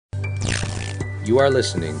You are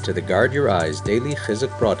listening to the Guard Your Eyes Daily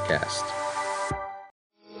Chizuk broadcast.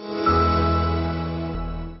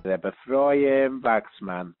 Ephraim,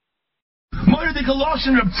 Wachsman. Moire de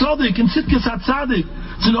Galoshen Reb Tzodik in Tzidkes HaTzadik.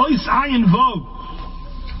 It's an Ois Ayin Vov.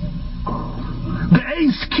 The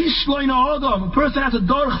Eis Kishloin Ha'odam. A person has a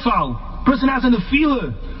Dorchfall. A person has an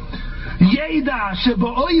Afila. Yeda Sheba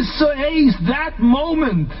Ois Eis, that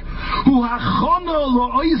moment. Hu Hachono Lo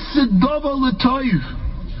Ois Dova L'Toiv.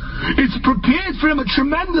 It's prepared for him a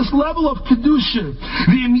tremendous level of kedusha.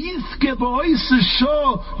 V'im yiske b'oisa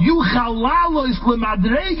sho yuchalalois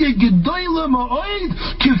lemadrege gedoyle ma'oid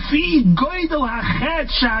kefi goydel hachet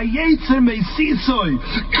sha'yetzer meisisoi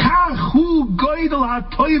kach hu goydel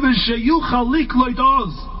ha'toive she'yuchal likloid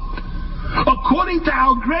oz. According to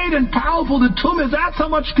how great and powerful the tumah is, that's how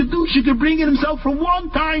much kedusha could bring in himself for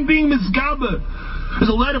one time being misgaber. There's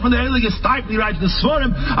a letter from the Heilige Steip, he writes, the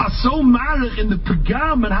Svarim are so marich in the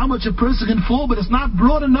pagam and how much a person can fall, but it's not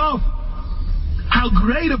broad enough. How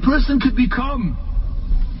great a person could become.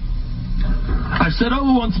 I've said over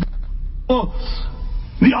once before,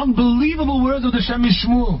 the unbelievable words of the Shem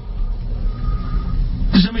Yishmuel.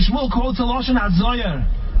 The Shem Yishmuel quotes a Lashon HaZoyer.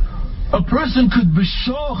 A person could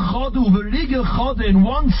b'shoh chodu v'rigel chodu in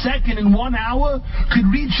 1 second, in 1 hour, could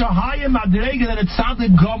reach a higher madrega than a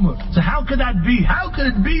tzaddik gomer. So how could that be? How could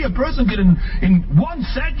it be a person could in 1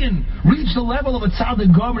 second reach the level of a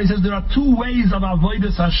tzaddik gomer? He says there are two ways of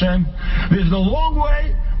avodas Hashem. There's the long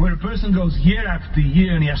way, where a person goes year after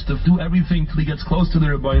year and he has to do everything till he gets close to the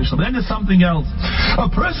Rebbeinu Shalom. Then there's something else.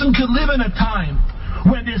 A person could live in a time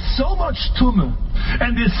when there's so much tumah,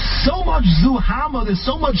 and there's so much zuhama, there's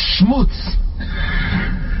so much schmutz.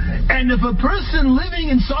 And if a person living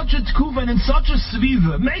in such a tkufa and in such a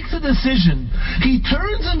sviva makes a decision, he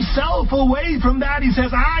turns himself away from that. He says,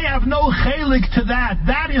 I have no chelik to that.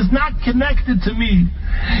 That is not connected to me.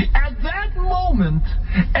 At that moment,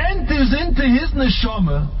 enters into his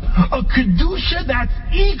neshama a kedusha that's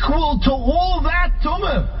equal to all that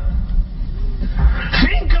tumah.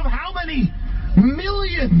 Think of how many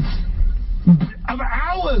millions of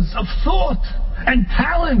hours of thought and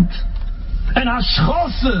talent and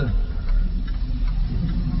hashchasa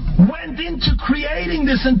went into creating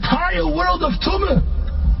this entire world of tumah.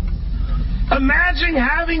 Imagine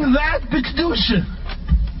having that b'kedusha.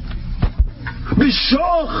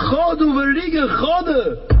 B'shoch chodu v'rigel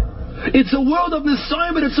chodu. It's a world of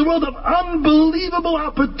Nisayim, but it's a world of unbelievable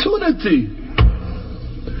opportunity.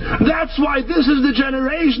 That's why this is the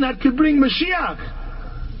generation that could bring Mashiach.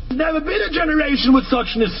 There's never been a generation with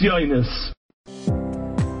such nisyonis.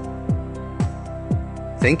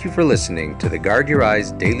 Thank you for listening to the Guard Your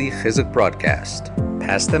Eyes Daily Chizuk broadcast.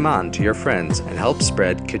 Pass them on to your friends and help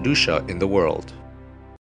spread Kedusha in the world.